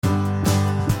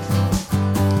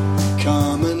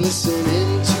Come and listen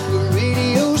in to a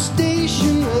radio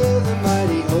station where the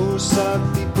mighty hosts of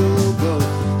people go.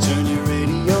 Turn your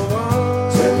radio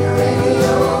on. Turn your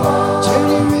radio on.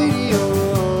 Turn your radio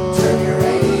on. Turn your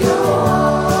radio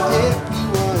on. If you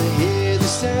want to hear the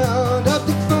sound of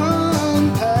the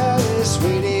Fun Palace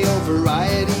Radio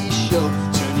Variety Show,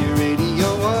 turn your radio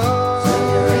on.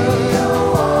 Turn your radio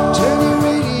on. Turn your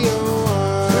radio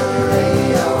on. Turn your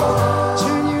radio on.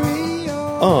 Turn your radio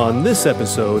on. On this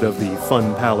episode of the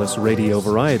Fun Palace Radio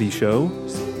Variety Show,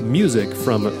 music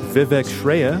from Vivek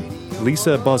Shreya,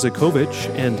 Lisa Bozakovich,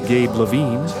 and Gabe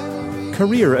Levine,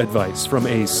 career advice from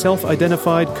a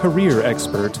self-identified career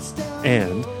expert,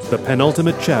 and the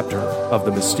penultimate chapter of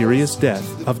The Mysterious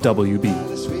Death of W.B.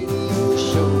 This radio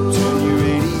show, turn your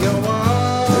radio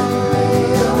on. Turn your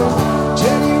radio on.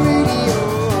 Turn your radio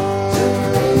on. Turn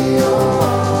your radio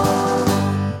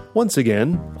on. Once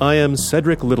again, I am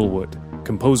Cedric Littlewood,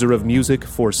 composer of music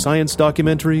for science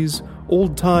documentaries,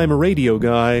 old-time radio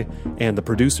guy, and the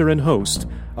producer and host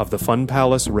of the Fun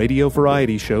Palace Radio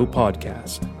Variety Show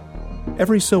podcast.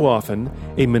 Every so often,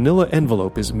 a manila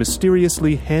envelope is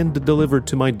mysteriously hand-delivered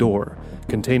to my door,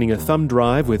 containing a thumb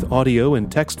drive with audio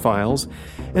and text files,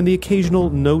 and the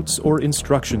occasional notes or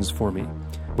instructions for me,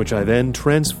 which I then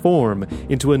transform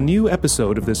into a new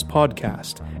episode of this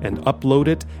podcast and upload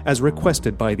it as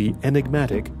requested by the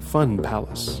enigmatic Fun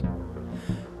Palace.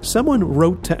 Someone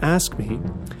wrote to ask me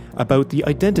about the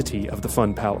identity of the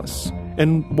Fun Palace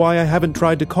and why I haven't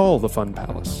tried to call the Fun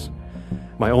Palace.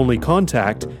 My only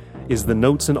contact is the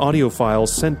notes and audio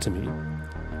files sent to me.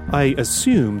 I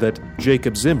assume that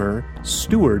Jacob Zimmer,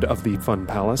 steward of the Fun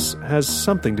Palace, has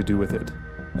something to do with it.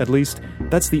 At least,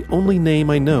 that's the only name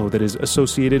I know that is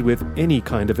associated with any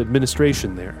kind of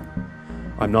administration there.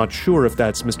 I'm not sure if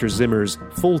that's Mr. Zimmer's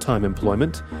full-time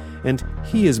employment, and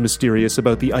he is mysterious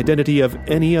about the identity of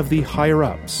any of the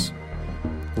higher-ups.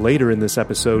 Later in this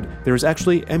episode, there is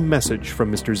actually a message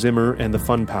from Mr. Zimmer and the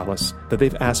Fun Palace that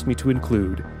they've asked me to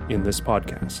include in this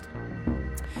podcast.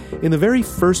 In the very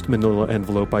first manila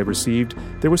envelope I received,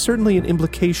 there was certainly an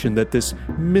implication that this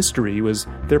mystery was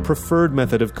their preferred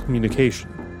method of communication,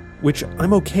 which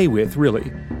I'm okay with,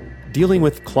 really. Dealing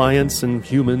with clients and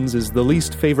humans is the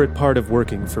least favorite part of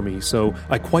working for me, so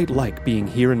I quite like being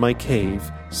here in my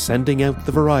cave, sending out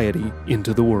the variety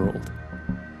into the world.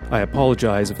 I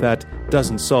apologize if that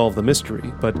doesn't solve the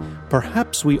mystery, but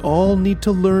perhaps we all need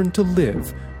to learn to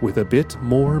live with a bit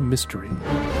more mystery.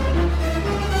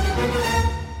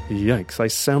 Yikes, I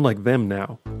sound like them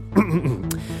now.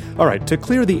 All right, to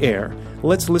clear the air,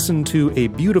 let's listen to a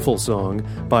beautiful song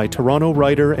by Toronto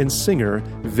writer and singer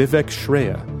Vivek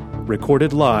Shreya,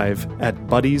 recorded live at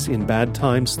Buddies in Bad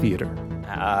Times Theatre.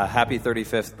 Happy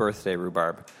 35th birthday,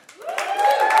 Rhubarb.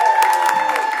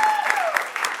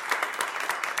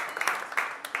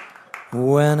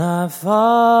 When I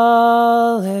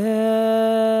fall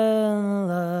in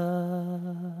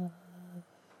love,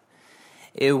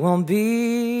 it won't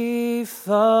be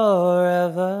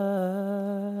forever,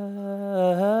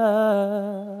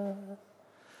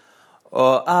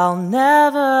 or I'll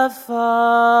never fall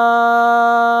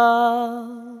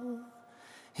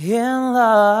in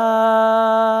love.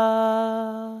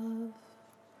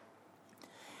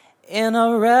 In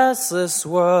a restless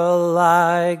world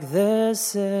like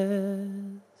this is,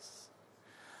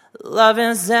 love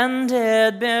is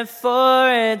ended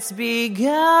before it's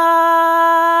begun,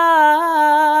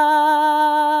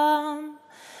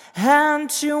 and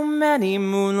too many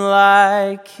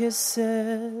moonlight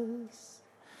kisses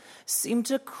seem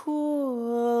to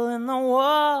cool in the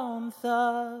warmth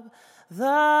of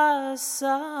the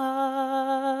sun.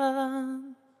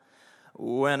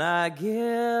 When I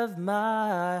give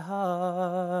my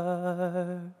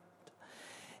heart,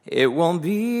 it won't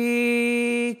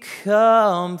be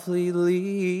completely,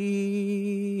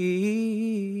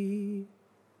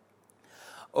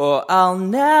 or I'll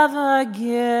never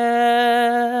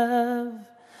give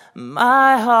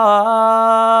my heart.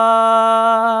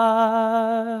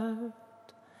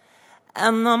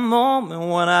 And the moment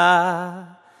when I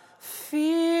feel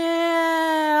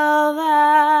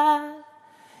that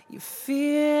you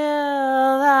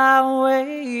feel that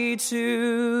way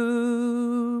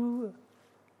too,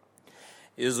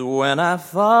 is when I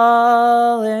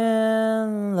fall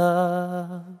in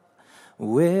love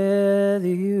with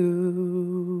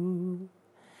you.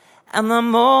 And the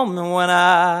moment when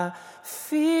I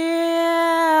feel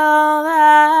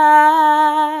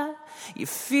that you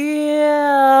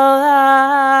feel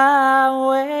that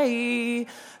way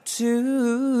too,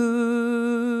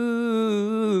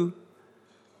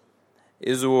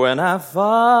 is when I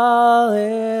fall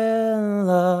in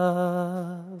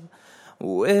love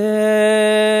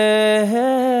with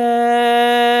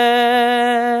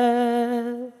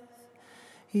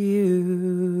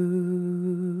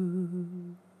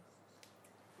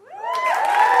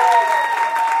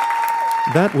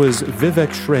That was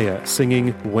Vivek Shreya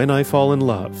singing When I Fall in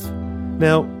Love.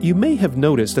 Now, you may have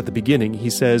noticed at the beginning he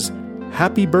says,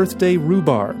 "Happy birthday,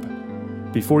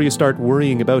 Rhubarb." Before you start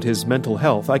worrying about his mental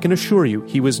health, I can assure you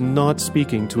he was not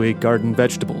speaking to a garden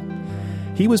vegetable.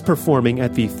 He was performing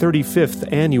at the 35th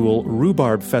annual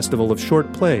Rhubarb Festival of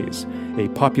Short Plays, a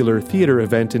popular theater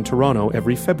event in Toronto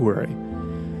every February.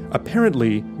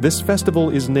 Apparently, this festival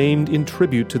is named in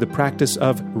tribute to the practice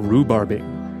of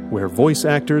rhubarbing, where voice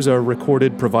actors are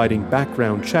recorded providing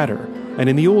background chatter, and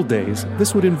in the old days,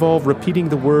 this would involve repeating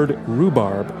the word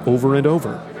rhubarb over and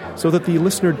over, so that the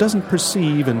listener doesn't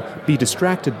perceive and be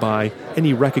distracted by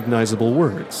any recognizable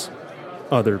words.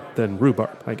 Other than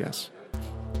rhubarb, I guess.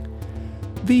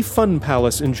 The Fun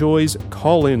Palace enjoys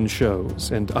call-in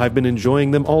shows, and I've been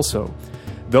enjoying them also,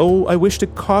 though I wish to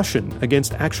caution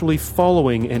against actually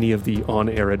following any of the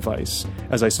on-air advice,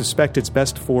 as I suspect it's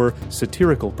best for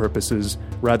satirical purposes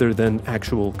rather than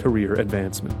actual career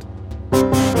advancement.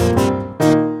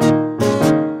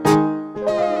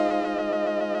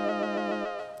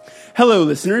 Hello,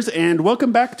 listeners, and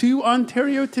welcome back to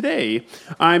Ontario Today.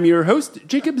 I'm your host,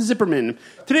 Jacob Zipperman.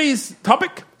 Today's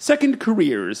topic, second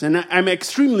careers, and I'm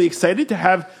extremely excited to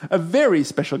have a very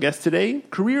special guest today,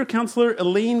 career counselor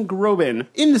Elaine Groban,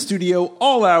 in the studio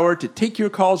all hour to take your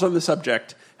calls on the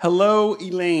subject. Hello,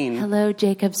 Elaine. Hello,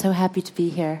 Jacob. So happy to be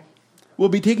here. We'll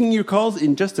be taking your calls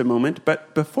in just a moment,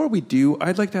 but before we do,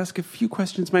 I'd like to ask a few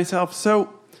questions myself. So,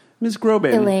 Ms.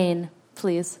 Groban. Elaine,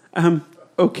 please.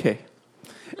 Okay.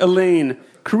 Elaine,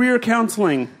 career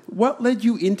counseling. What led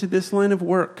you into this line of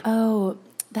work? Oh,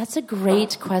 that's a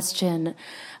great question.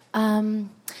 Well,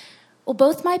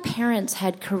 both my parents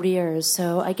had careers,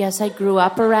 so I guess I grew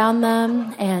up around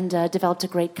them and developed a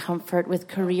great comfort with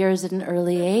careers at an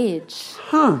early age.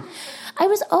 Huh. I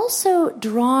was also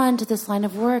drawn to this line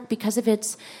of work because of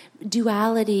its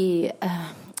duality.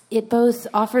 It both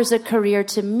offers a career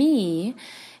to me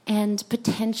and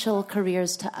potential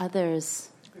careers to others.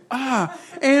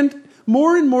 And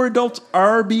more adults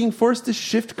are being forced to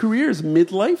shift careers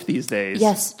midlife these days.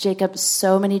 Yes, Jacob,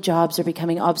 so many jobs are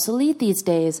becoming obsolete these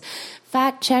days.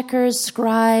 Fact checkers,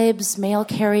 scribes, mail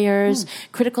carriers,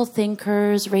 critical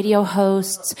thinkers, radio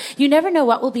hosts. You never know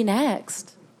what will be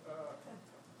next.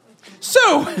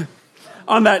 So,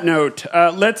 on that note,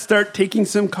 let's start taking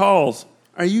some calls.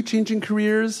 Are you changing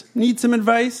careers? Need some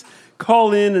advice?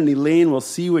 Call in and Elaine will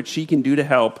see what she can do to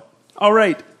help. All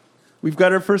right. We've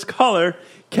got our first caller,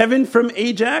 Kevin from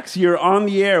Ajax. You're on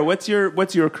the air. What's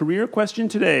your career question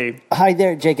today? Hi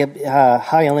there, Jacob.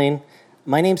 Hi, Elaine.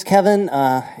 My name's Kevin,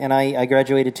 and I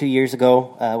graduated 2 years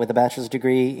ago with a bachelor's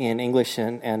degree in English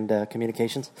and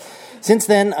communications. Since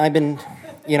then, I've been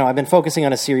focusing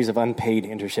on a series of unpaid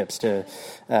internships to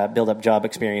build up job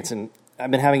experience, and I've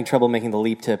been having trouble making the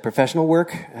leap to professional work.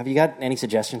 Have you got any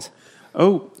suggestions?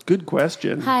 Oh, good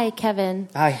question. Hi, Kevin.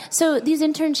 Hi. So these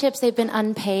internships, they've been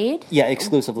unpaid? Yeah,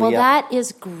 exclusively, Well, yeah. that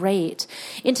is great.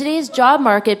 In today's job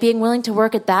market, being willing to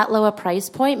work at that low a price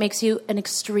point makes you an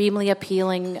extremely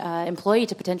appealing employee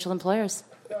to potential employers.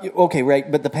 Okay,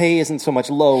 right, but the pay isn't so much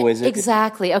low, is it?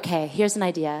 Exactly. Okay, here's an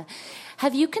idea.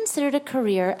 Have you considered a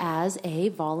career as a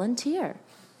volunteer?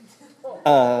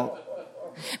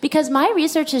 Because my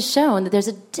research has shown that there's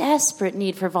a desperate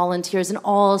need for volunteers in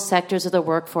all sectors of the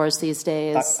workforce these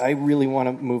days. I really want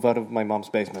to move out of my mom's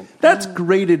basement. That's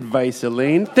great advice,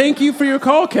 Elaine. Thank you for your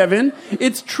call, Kevin.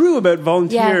 It's true about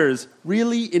volunteers. Yeah.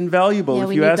 Really invaluable, Yeah, if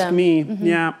we you need ask them. me. Mm-hmm.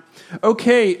 Yeah.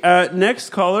 Okay,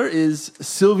 next caller is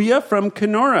Sylvia from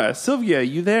Kenora. Sylvia,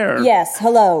 you there? Yes,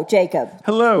 hello, Jacob.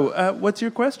 Hello. What's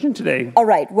your question today? All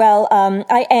right, well, I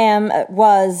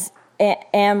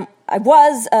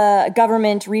was a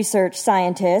government research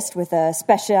scientist with a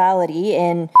specialty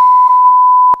in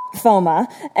FOMA,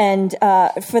 and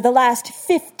for the last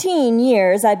 15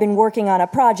 years, I've been working on a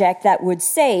project that would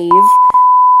save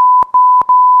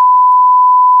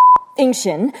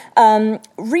extinction.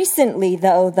 Recently,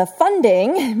 though, the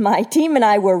funding my team and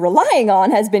I were relying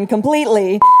on has been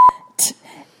completely...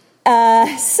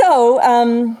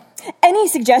 any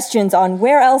suggestions on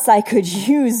where else I could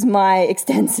use my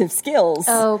extensive skills?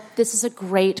 Oh, this is a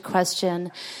great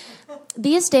question.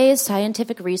 These days,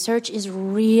 scientific research is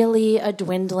really a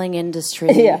dwindling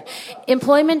industry. Yeah.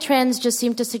 Employment trends just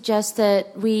seem to suggest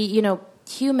that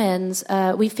humans,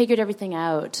 we figured everything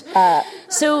out.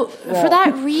 So for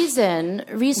that reason,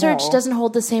 research doesn't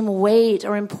hold the same weight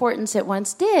or importance it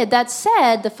once did. That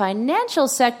said, the financial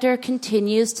sector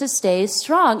continues to stay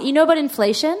strong. You know about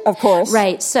inflation? Of course.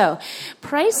 Right. So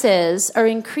prices are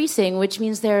increasing, which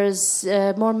means there's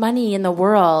more money in the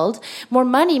world. More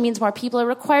money means more people are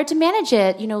required to manage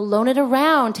it, loan it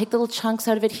around, take little chunks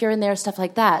out of it here and there, stuff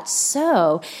like that.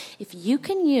 So if you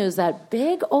can use that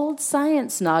big old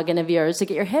science noggin of yours to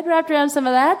get your head wrapped around some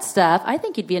of that stuff, I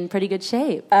think you'd be in pretty good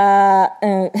shape.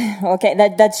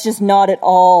 Okay, that's just not at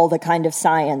all the kind of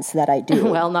science that I do.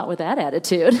 Well, not with that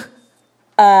attitude.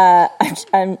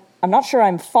 I'm not sure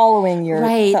I'm following your...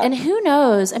 Right, and who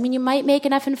knows? I mean, you might make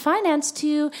enough in finance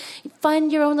to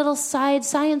fund your own little side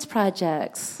science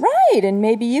projects. Right, and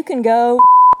maybe you can go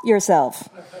yourself.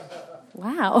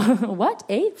 Wow, what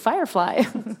a firefly.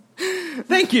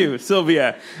 Thank you,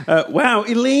 Sylvia. Wow,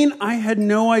 Elaine, I had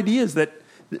no idea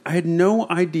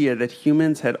that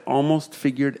humans had almost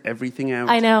figured everything out.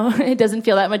 I know. It doesn't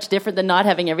feel that much different than not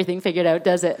having everything figured out,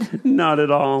 does it? Not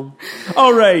at all.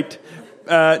 All right.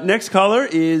 Next caller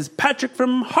is Patrick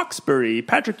from Hawkesbury.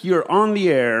 Patrick, you're on the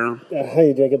air.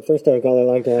 Hi, Jacob. First time caller,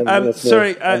 long time.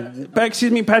 Sorry,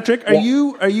 excuse me, Patrick. Are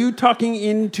you talking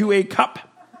into a cup?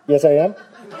 Yes, I am.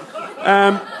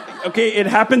 Okay, it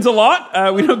happens a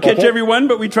lot. We don't catch everyone,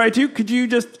 but we try to. Could you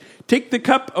just take the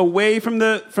cup away from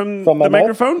the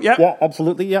microphone? Yeah. Yeah,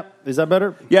 absolutely. Yeah. Is that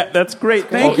better? Yeah, that's great.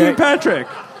 Thank you, Patrick.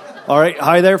 All right.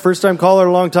 Hi there. First time caller,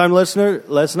 long time listener.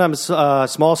 Listen, I'm a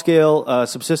small scale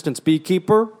subsistence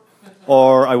beekeeper,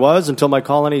 or I was until my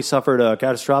colony suffered a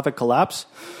catastrophic collapse.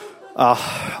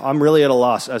 I'm really at a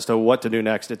loss as to what to do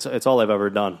next. It's all I've ever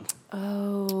done.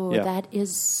 Oh, yeah.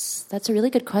 That's a really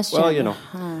good question. Well,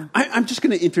 I'm just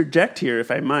going to interject here, if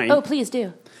I might. Oh, please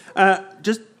do.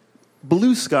 Just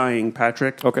blue skying,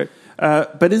 Patrick. Okay.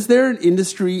 But is there an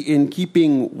industry in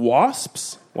keeping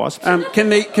wasps? Wasps? Can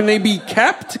they be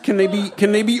kept? Can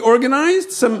they be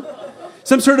organized? Some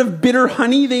sort of bitter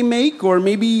honey they make, or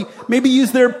maybe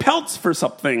use their pelts for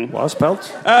something. Wasp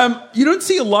pelts? You don't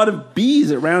see a lot of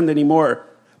bees around anymore,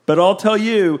 but I'll tell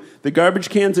you, the garbage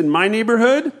cans in my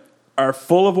neighborhood are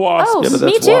full of wasps. Oh,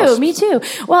 yeah, me too.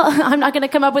 Well, I'm not going to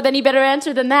come up with any better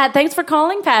answer than that. Thanks for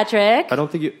calling, Patrick. I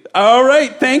don't think you... All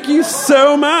right, thank you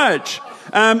so much.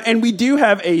 And we do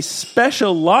have a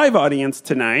special live audience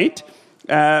tonight.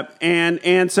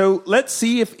 And so let's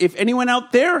see if anyone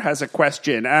out there has a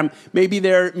question. Maybe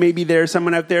there's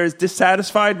someone out there is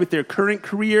dissatisfied with their current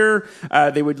career.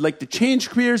 They would like to change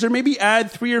careers, or maybe add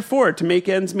 3 or 4 to make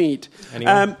ends meet.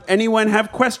 Anyone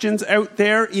have questions out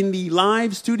there in the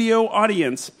live studio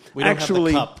audience? We don't have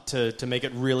the cup to make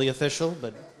it really official,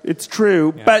 but... It's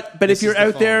true, yeah. but if you're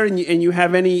out there and you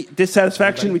have any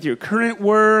dissatisfaction with your current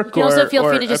work, you can also feel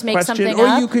free to just make something or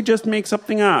up. you could just make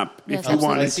something up if you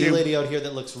wanted to. I see a lady out here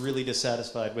that looks really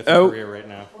dissatisfied with her career right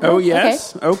now. Oh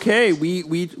yes, okay. We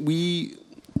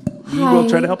will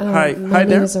try to help. Hi my there. My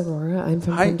name is Aurora. I'm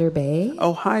from Thunder Bay.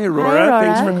 Oh, hi Aurora.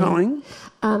 Thanks for calling.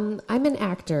 I'm an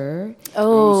actor.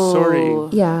 Oh, sorry.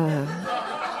 Yeah.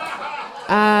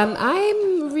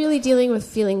 I'm really dealing with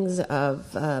feelings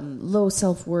of low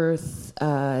self-worth,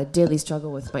 daily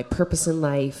struggle with my purpose in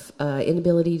life,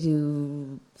 inability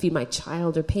to feed my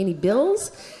child or pay any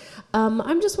bills.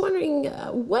 I'm just wondering,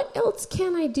 what else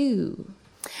can I do?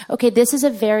 Okay, this is a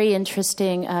very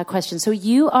interesting question. So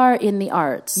you are in the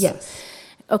arts. Yes.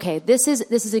 Okay, this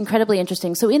is incredibly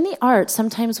interesting. So in the arts,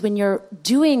 sometimes when you're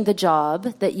doing the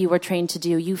job that you were trained to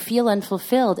do, you feel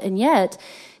unfulfilled, and yet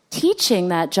teaching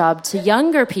that job to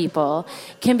younger people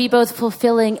can be both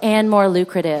fulfilling and more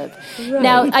lucrative. Right.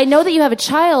 Now, I know that you have a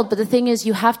child, but the thing is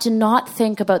you have to not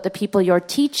think about the people you're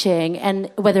teaching and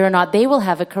whether or not they will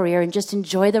have a career, and just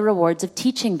enjoy the rewards of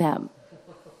teaching them.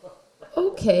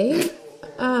 Okay.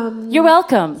 You're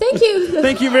welcome. Thank you.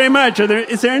 Thank you very much.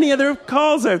 Is there any other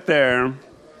calls out there?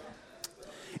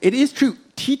 It is true.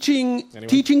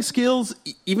 Teaching skills,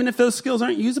 even if those skills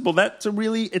aren't usable,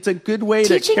 it's a good way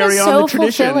to carry on the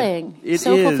tradition. Fulfilling. It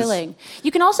so is fulfilling.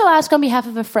 You can also ask on behalf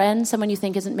of a friend, someone you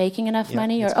think isn't making enough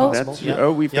money,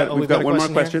 or we've got one more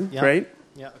question. Yeah. Great.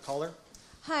 Yeah, a caller.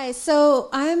 Hi. So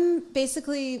I'm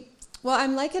basically,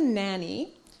 I'm like a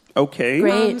nanny. Okay.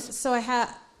 Great. So I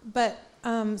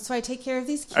take care of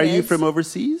these kids. Are you from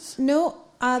overseas? No,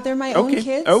 they're my own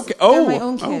kids. Okay. They're my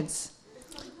own kids.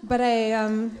 But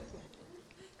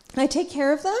I take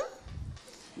care of them.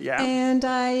 Yeah. And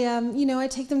I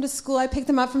take them to school. I pick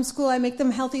them up from school. I make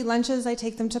them healthy lunches. I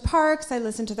take them to parks. I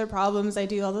listen to their problems. I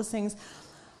do all those things.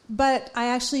 But I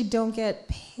actually don't get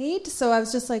paid. So I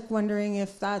was just wondering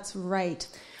if that's right.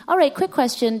 All right, quick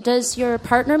question. Does your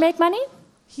partner make money?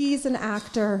 He's an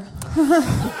actor.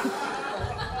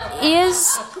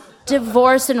 Is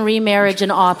divorce and remarriage an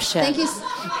option? Thank you.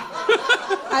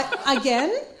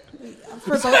 Again?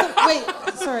 For both? Wait,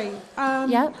 sorry.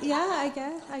 Yep. Yeah, I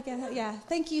guess. Yeah.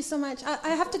 Thank you so much. I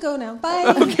have to go now.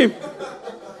 Bye. Okay.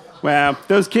 Wow,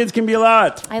 those kids can be a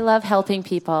lot. I love helping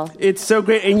people. It's so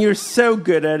great, and you're so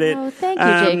good at it. Oh, thank you,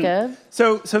 Jacob.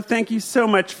 So thank you so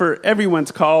much for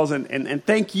everyone's calls, and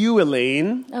thank you,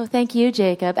 Elaine. Oh, thank you,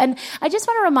 Jacob. And I just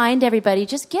want to remind everybody,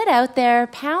 just get out there,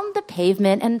 pound the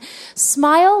pavement, and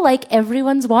smile like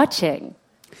everyone's watching.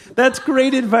 That's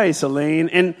great advice, Elaine.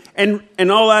 And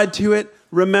I'll add to it,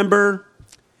 remember,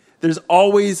 there's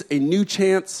always a new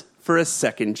chance for a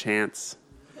second chance.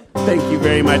 Thank you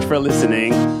very much for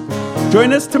listening.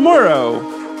 Join us tomorrow.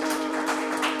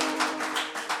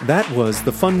 That was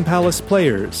the Fun Palace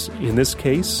Players. In this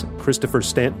case, Christopher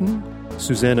Stanton,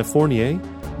 Susanna Fournier,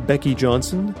 Becky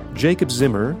Johnson, Jacob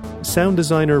Zimmer, sound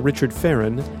designer Richard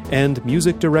Farron, and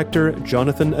music director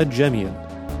Jonathan Adjemian.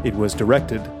 It was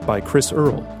directed by Chris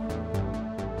Earle.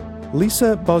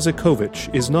 Lisa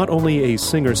Bozakovich is not only a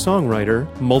singer-songwriter,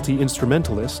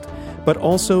 multi-instrumentalist, but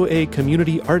also a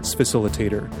community arts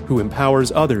facilitator who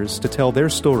empowers others to tell their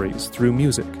stories through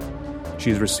music.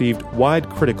 She's received wide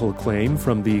critical acclaim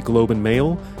from the Globe and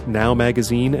Mail, Now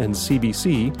Magazine, and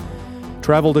CBC,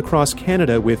 traveled across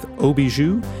Canada with Au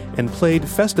Bijou, and played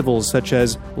festivals such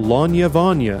as Lagna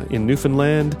Vagna in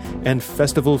Newfoundland and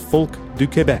Festival Folk du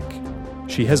Québec.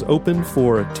 She has opened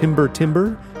for Timber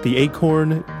Timber, The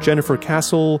Acorn, Jennifer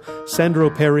Castle,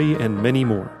 Sandro Perry, and many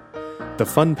more. The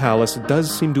Fun Palace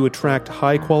does seem to attract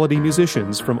high-quality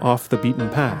musicians from off the beaten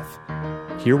path.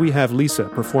 Here we have Lisa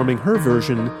performing her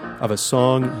version of a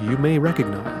song you may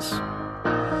recognize.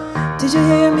 Did you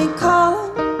hear me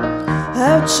calling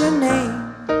out your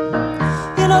name?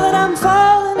 You know that I'm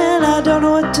falling and I don't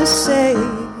know what to say.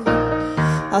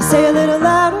 I'll say a little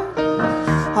louder,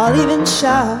 I'll even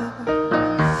shout.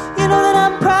 You know that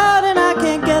I'm proud and I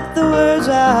can't get the words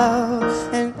out.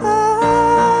 And I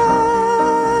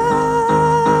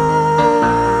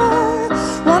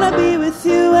wanna be with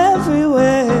you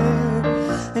everywhere.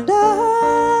 And I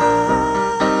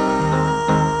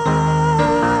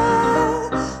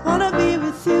wanna be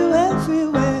with you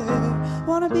everywhere.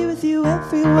 Wanna be with you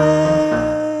everywhere.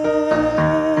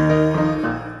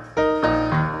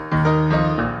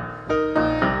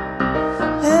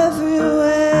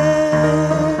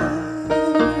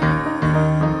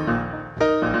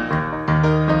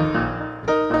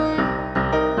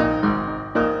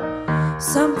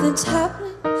 Something's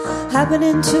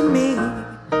happening to me.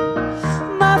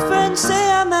 My friends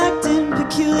say I'm acting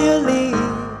peculiarly.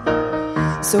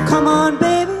 So come on,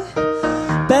 baby,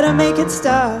 better make it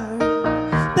start.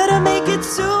 Better make it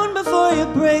soon before you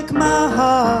break my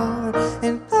heart.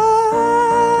 And I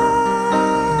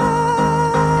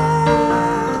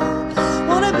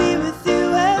wanna be with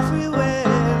you everywhere.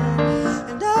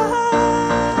 And I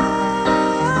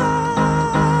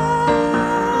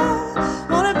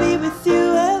wanna be with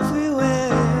you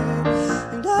everywhere.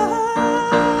 And I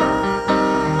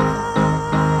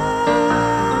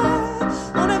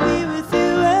wanna be with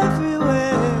you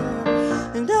everywhere.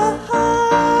 And I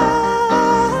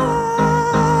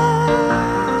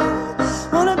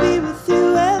wanna be with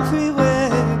you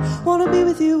everywhere. Wanna be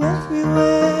with you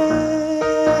everywhere.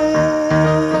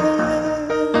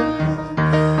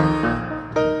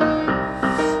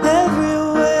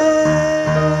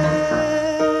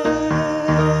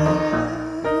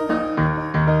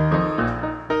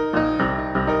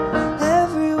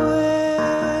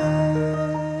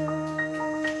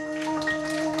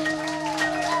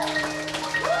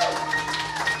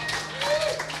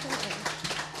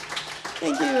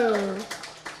 Thank you.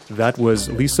 That was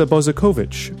Lisa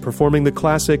Bozakovich performing the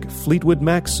classic Fleetwood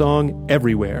Mac song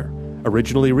Everywhere,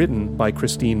 originally written by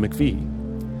Christine McVie.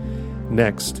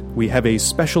 Next, we have a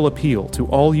special appeal to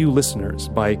all you listeners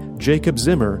by Jacob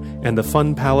Zimmer and the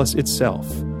Fun Palace itself.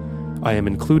 I am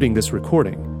including this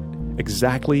recording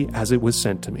exactly as it was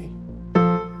sent to me.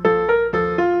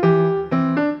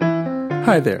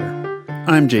 Hi there,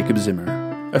 I'm Jacob Zimmer,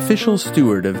 official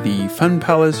steward of the Fun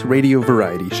Palace Radio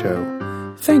Variety Show.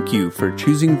 Thank you for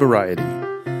choosing variety.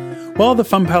 While the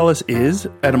Fun Palace is,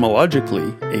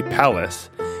 etymologically, a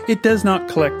palace, it does not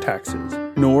collect taxes,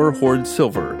 nor hoard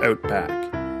silver out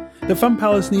back. The Fun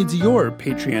Palace needs your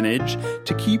patronage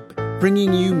to keep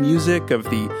bringing you music of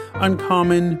the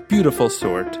uncommon, beautiful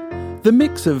sort. The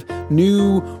mix of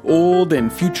new, old,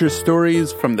 and future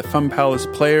stories from the Fun Palace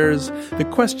players, the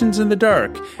questions in the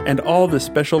dark, and all the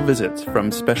special visits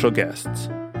from special guests.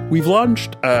 We've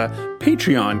launched a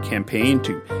Patreon campaign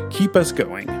to keep us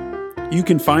going. You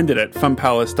can find it at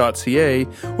funpalace.ca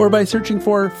or by searching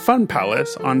for Fun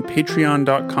Palace on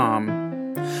patreon.com.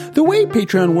 The way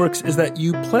Patreon works is that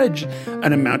you pledge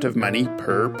an amount of money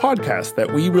per podcast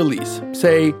that we release,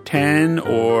 say $10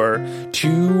 or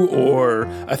 $2 or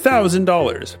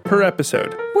 $1,000 per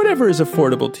episode, whatever is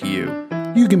affordable to you.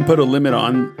 You can put a limit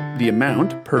on the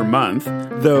amount per month,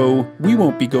 though we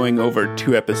won't be going over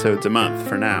 2 episodes a month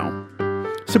for now.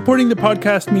 Supporting the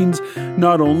podcast means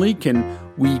not only can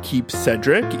we keep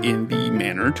Cedric in the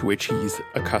manner to which he's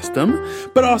accustomed,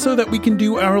 but also that we can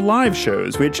do our live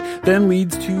shows, which then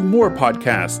leads to more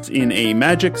podcasts in a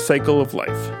magic cycle of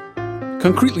life.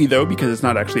 Concretely, though, because it's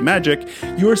not actually magic,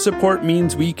 your support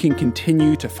means we can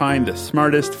continue to find the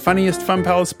smartest, funniest Fun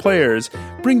Palace players,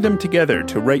 bring them together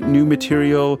to write new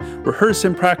material, rehearse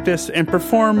and practice, and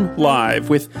perform live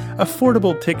with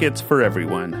affordable tickets for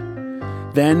everyone.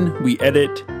 Then we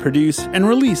edit, produce, and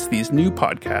release these new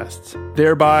podcasts,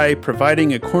 thereby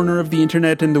providing a corner of the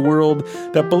internet in the world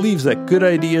that believes that good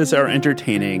ideas are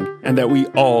entertaining and that we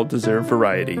all deserve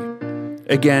variety.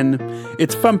 Again,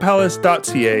 it's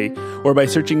funpalace.ca or by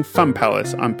searching Fun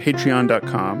Palace on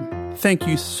patreon.com. Thank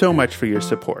you so much for your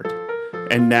support.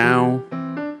 And now,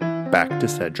 back to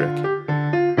Cedric.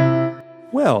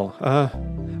 Well,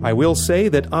 I will say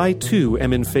that I too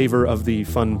am in favor of the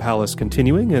Fun Palace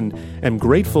continuing and am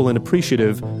grateful and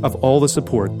appreciative of all the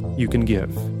support you can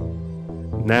give.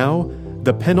 Now,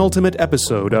 the penultimate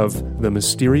episode of The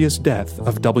Mysterious Death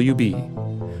of WB.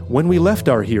 When we left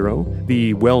our hero,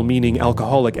 the well-meaning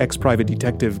alcoholic ex-private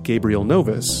detective Gabriel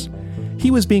Novus, he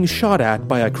was being shot at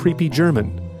by a creepy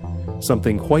German,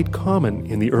 something quite common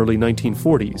in the early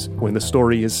 1940s when the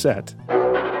story is set.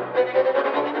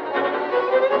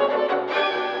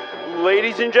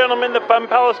 Ladies and gentlemen, the Fun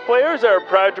Palace players are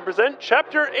proud to present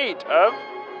Chapter 8 of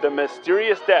The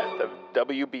Mysterious Death of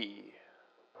WB.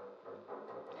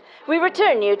 We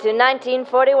return you to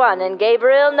 1941 and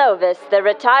Gabriel Novus, the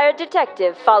retired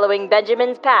detective following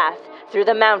Benjamin's path through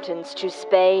the mountains to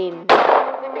Spain.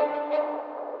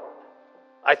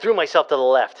 I threw myself to the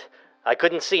left. I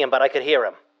couldn't see him, but I could hear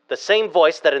him. The same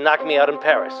voice that had knocked me out in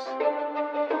Paris.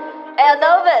 El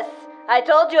Novus, I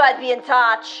told you I'd be in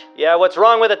touch. Yeah, what's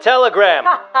wrong with a telegram?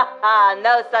 Ha ha ha,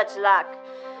 no such luck.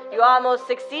 You almost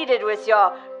succeeded with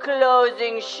your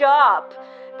closing shop.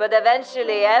 But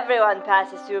eventually everyone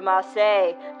passes through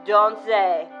Marseille, don't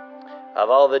they? Of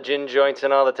all the gin joints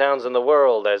in all the towns in the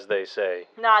world, as they say.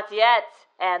 Not yet,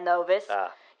 Anne Novus.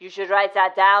 You should write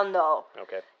that down, though.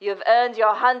 Okay. You've earned your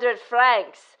 100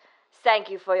 francs.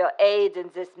 Thank you for your aid in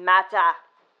this matter.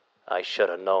 I should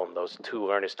have known those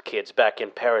 2 earnest kids back in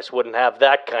Paris wouldn't have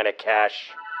that kind of cash.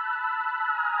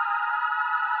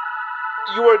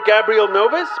 You are Gabriel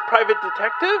Novus, private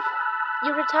detective?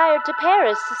 You retired to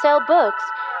Paris to sell books.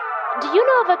 Do you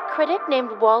know of a critic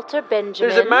named Walter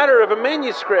Benjamin? There's a matter of a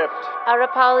manuscript. Our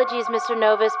apologies, Mr.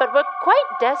 Novus, but we're quite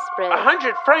desperate.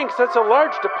 100 francs, that's a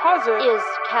large deposit. Is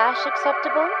cash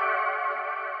acceptable?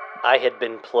 I had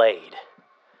been played.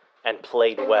 And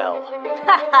played well.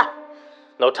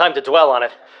 No time to dwell on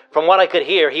it. From what I could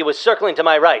hear, he was circling to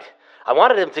my right. I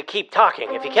wanted him to keep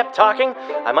talking. If he kept talking,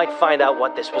 I might find out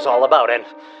what this was all about, and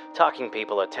talking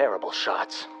people are terrible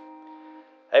shots.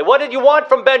 Hey, what did you want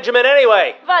from Benjamin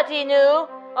anyway? What he knew,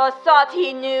 or thought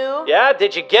he knew. Yeah,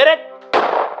 did you get it?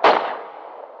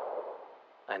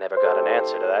 I never got an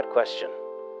answer to that question.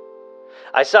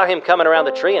 I saw him coming around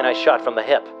the tree and I shot from the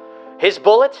hip. His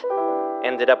bullet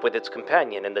ended up with its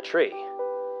companion in the tree.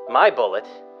 My bullet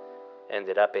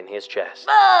ended up in his chest.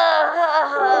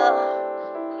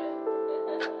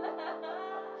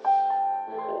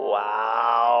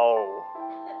 Wow.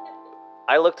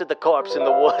 I looked at the corpse in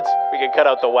the woods. We can cut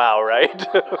out the wow, right?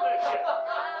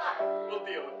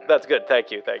 That's good.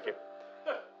 Thank you.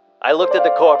 I looked at the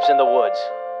corpse in the woods.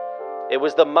 It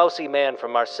was the mousy man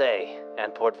from Marseille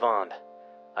and Port Vend.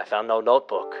 I found no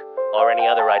notebook or any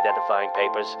other identifying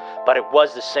papers, but it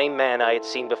was the same man I had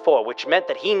seen before, which meant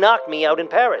that he knocked me out in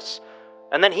Paris.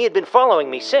 And then he had been following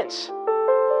me since.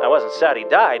 I wasn't sad he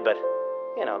died, but,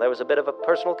 there was a bit of a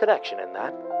personal connection in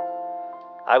that.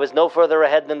 I was no further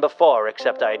ahead than before,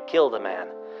 except I had killed a man.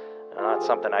 Not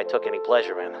something I took any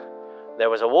pleasure in.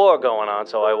 There was a war going on,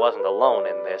 so I wasn't alone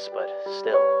in this, but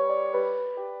still.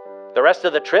 The rest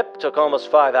of the trip took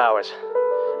almost 5 hours.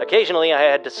 Occasionally, I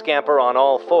had to scamper on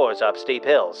all fours up steep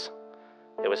hills.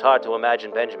 It was hard to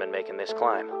imagine Benjamin making this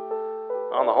climb.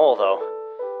 On the whole, though,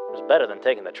 it was better than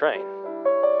taking the train.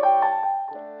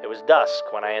 It was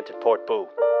dusk when I entered Port Boo.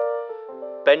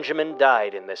 Benjamin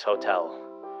died in this hotel,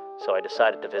 so I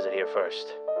decided to visit here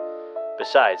first.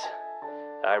 Besides,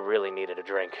 I really needed a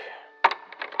drink.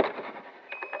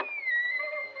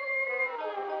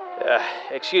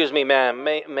 Excuse me, ma'am.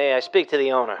 May I speak to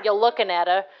the owner? You're looking at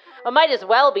her. It might as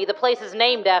well be. The place is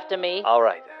named after me. All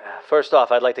right. First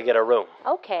off, I'd like to get a room.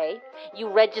 Okay. You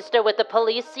register with the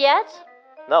police yet?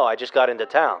 No, I just got into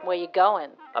town. Where you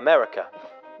going? America.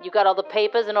 You got all the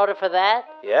papers in order for that?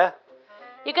 Yeah?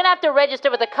 You're gonna have to register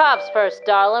with the cops first,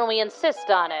 darling. We insist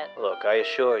on it. Look, I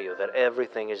assure you that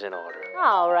everything is in order.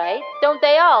 All right. Don't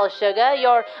they all, sugar?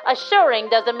 Your assuring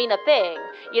doesn't mean a thing.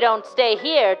 You don't stay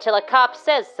here till a cop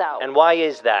says so. And why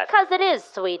is that? 'Cause it is,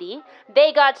 sweetie.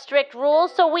 They got strict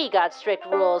rules, so we got strict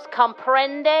rules.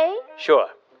 Comprende? Sure.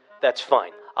 That's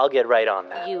fine. I'll get right on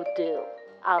that. You do.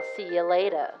 I'll see you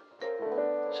later.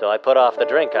 So I put off the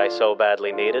drink I so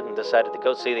badly needed and decided to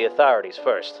go see the authorities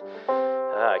first.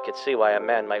 I could see why a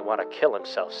man might want to kill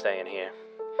himself staying here.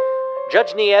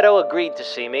 Judge Nieto agreed to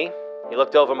see me. He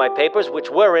looked over my papers, which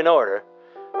were in order,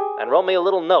 and wrote me a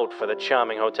little note for the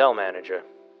charming hotel manager.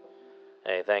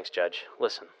 Hey, thanks, Judge.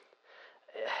 Listen,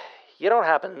 you don't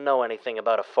happen to know anything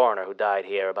about a foreigner who died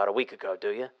here about a week ago, do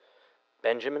you?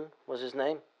 Benjamin was his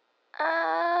name?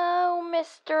 Oh,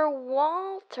 Mr.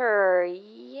 Walter.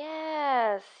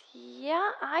 Yes.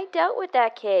 Yeah, I dealt with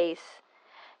that case.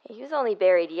 He was only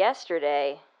buried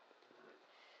yesterday.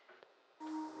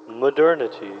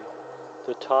 Modernity,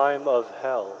 the time of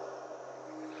hell.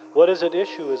 What is at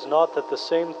issue is not that the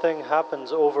same thing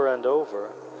happens over and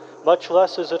over, much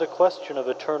less is it a question of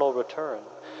eternal return,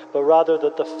 but rather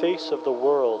that the face of the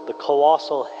world, the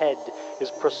colossal head,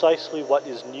 is precisely what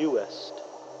is newest.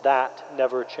 That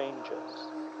never changes.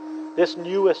 This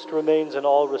newest remains in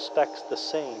all respects the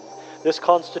same. This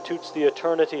constitutes the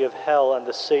eternity of hell and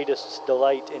the sadist's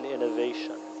delight in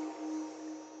innovation.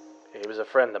 He was a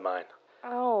friend of mine.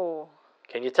 Oh.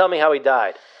 Can you tell me how he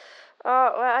died?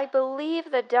 Well, I believe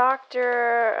the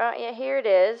doctor... yeah, here it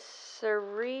is.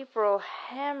 Cerebral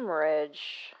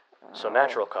hemorrhage. So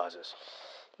natural causes.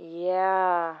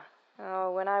 Yeah.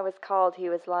 Oh, when I was called, he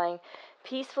was lying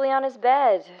peacefully on his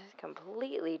bed,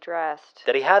 completely dressed.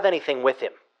 Did he have anything with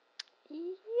him?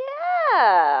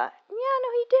 Yeah. Yeah, no,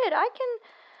 he did. I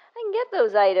can get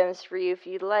those items for you if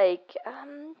you'd like.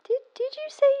 Did you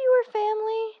say you were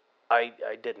family?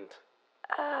 I didn't.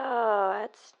 Oh,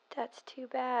 that's too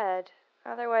bad.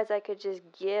 Otherwise, I could just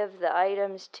give the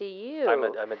items to you.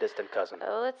 I'm a distant cousin.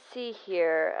 Oh, let's see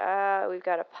here. We've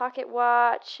got a pocket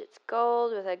watch. It's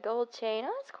gold with a gold chain.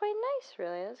 Oh, that's quite nice,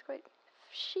 really. That's quite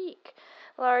chic.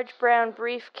 Large brown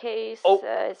briefcase.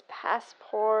 His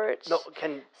passport. No,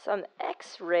 some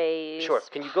X-rays. Sure.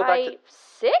 Can you go back to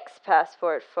 6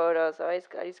 passport photos. Oh,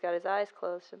 he's got his eyes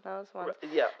closed in those ones.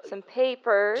 Yeah. Some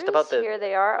papers. Just about Here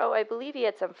they are. Oh, I believe he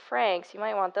had some francs. You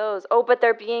might want those. Oh, but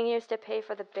they're being used to pay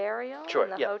for the burial Sure,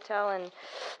 and the yeah. hotel and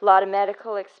a lot of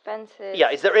medical expenses. Yeah.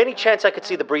 Is there any chance I could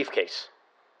see the briefcase?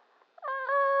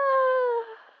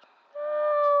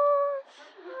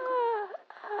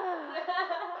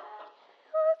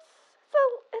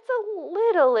 It's a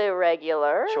little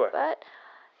irregular. Sure. But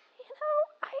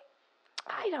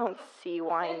I don't see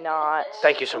why not.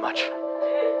 Thank you so much.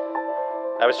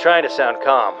 I was trying to sound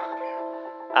calm.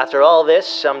 After all this,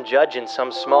 some judge in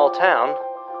some small town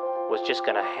was just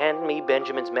going to hand me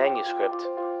Benjamin's manuscript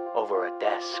over a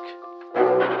desk.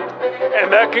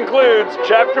 And that concludes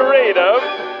Chapter 8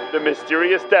 of The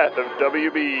Mysterious Death of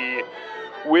W.B.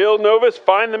 Will Novus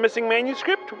find the missing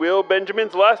manuscript? Will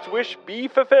Benjamin's last wish be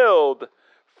fulfilled?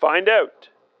 Find out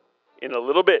in a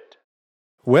little bit.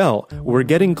 Well, we're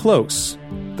getting close,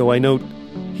 though I note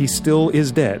he still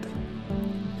is dead.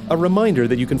 A reminder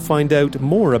that you can find out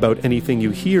more about anything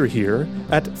you hear here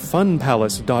at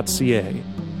funpalace.ca.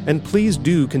 And please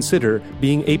do consider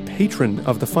being a patron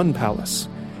of the Fun Palace.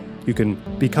 You can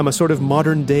become a sort of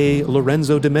modern-day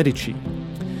Lorenzo de' Medici.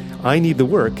 I need the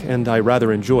work, and I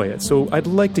rather enjoy it, so I'd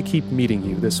like to keep meeting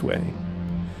you this way.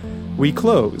 We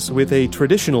close with a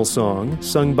traditional song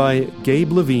sung by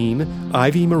Gabe Levine,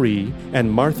 Ivy Marie, and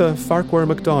Martha Farquhar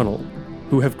McDonald,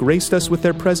 who have graced us with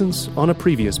their presence on a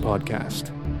previous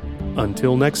podcast.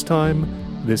 Until next time,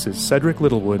 this is Cedric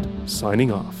Littlewood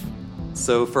signing off.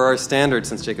 So for our standard,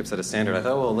 since Jacob said a standard, I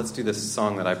thought, well, let's do this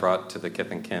song that I brought to the Kith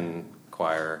and Kin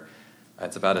choir.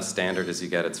 It's about as standard as you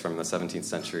get. It's from the 17th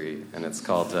century, and it's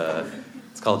called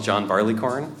John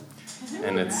Barleycorn.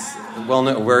 And it's a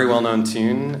very well-known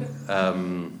tune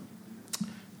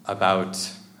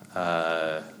about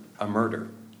a murder,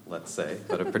 let's say,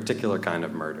 but a particular kind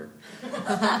of murder.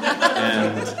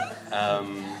 And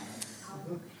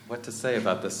what to say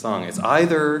about this song? It's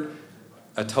either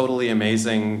a totally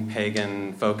amazing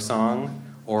pagan folk song,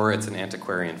 or it's an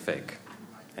antiquarian fake.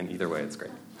 And either way, it's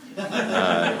great.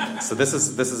 So this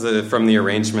is from the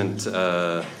arrangement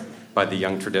by the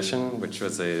Young Tradition, which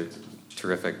was a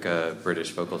terrific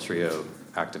British vocal trio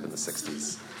active in the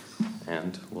 60s.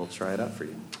 And we'll try it out for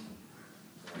you.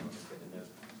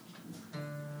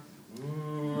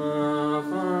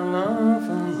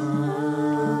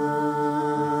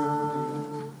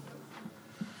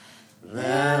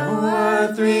 There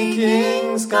were 3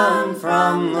 kings come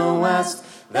from the west,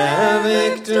 their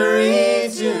victory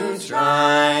to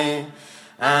try,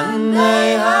 and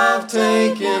they have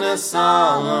taken a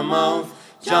solemn oath,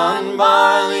 John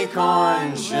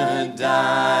Barleycorn should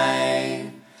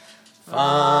die.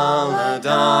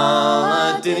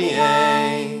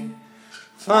 Fa-la-da-la-diddy-ay,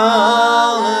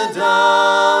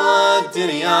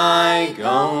 fa-la-da-la-diddy-ay, go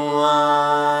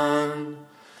on.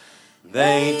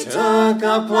 They took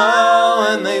a plow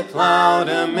and they plowed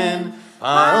him in,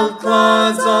 piled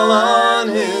clods all on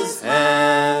his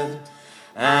head,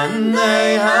 and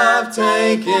they have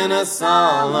taken a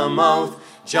solemn oath,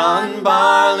 John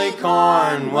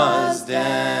Barleycorn was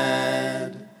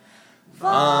dead.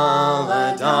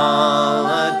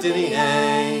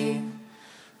 Fa-la-da-la-diddy-ay,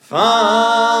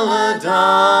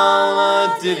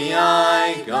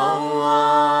 fa-la-da-la-diddy-ay, go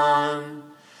on.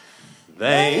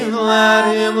 They've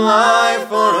let him lie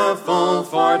for a full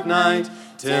fortnight,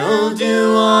 till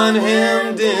dew on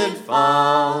him did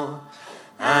fall,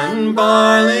 and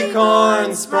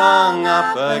Barleycorn sprung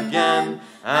up again,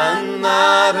 and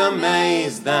that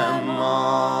amazed them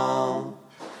all.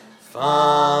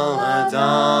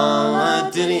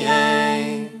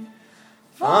 Fa-la-da-la-diddy-ay,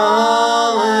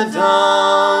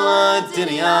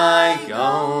 fa-la-da-la-diddy-ay, go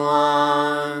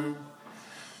on.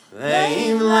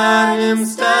 They've let him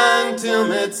stand till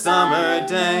midsummer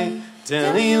day,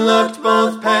 till he looked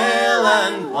both pale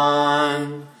and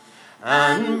wan,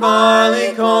 and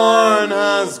Barleycorn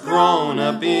has grown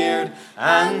a beard,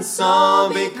 and so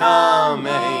become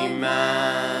a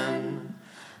man.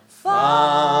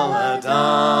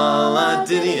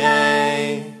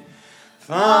 Fa-la-da-la-diddy-ay,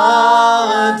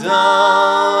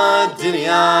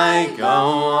 fa-la-da-la-diddy-ay, go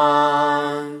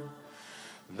on.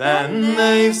 Then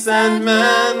they've sent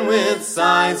men with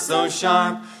scythes so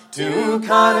sharp to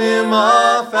cut him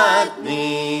off at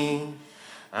knee,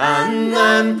 and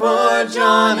then poor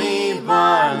Johnny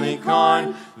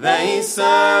Barleycorn they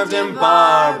served him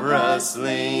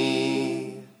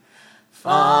barbarously.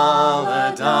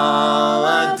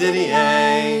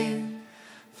 Fa-la-da-la-diddy-ay,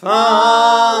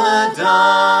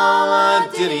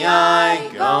 fa-la-da-la-diddy-ay,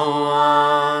 go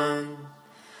on.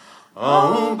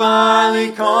 Oh,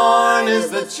 Barleycorn is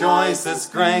the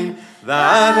choicest grain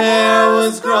that e'er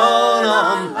was grown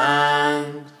on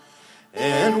land.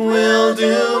 It will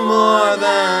do more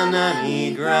than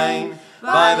any grain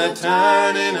by the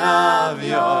turning of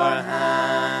your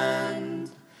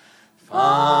hand.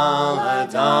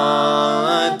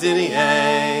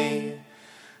 Fa-la-da-la-diddy-ay,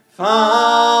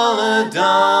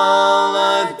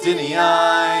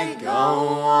 fa-la-da-la-diddy-ay, go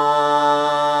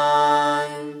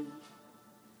on.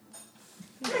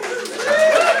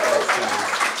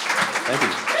 Thank you.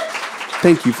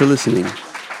 Thank you for listening.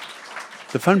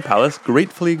 The Fun Palace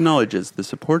gratefully acknowledges the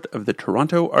support of the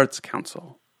Toronto Arts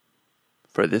Council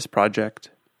for this project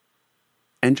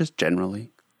and just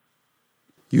generally.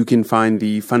 You can find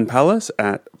the Fun Palace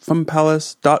at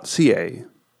funpalace.ca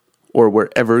or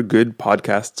wherever good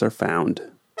podcasts are found.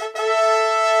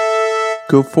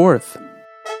 Go forth.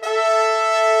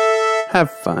 Have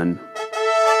fun.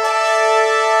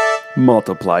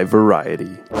 Multiply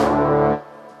variety.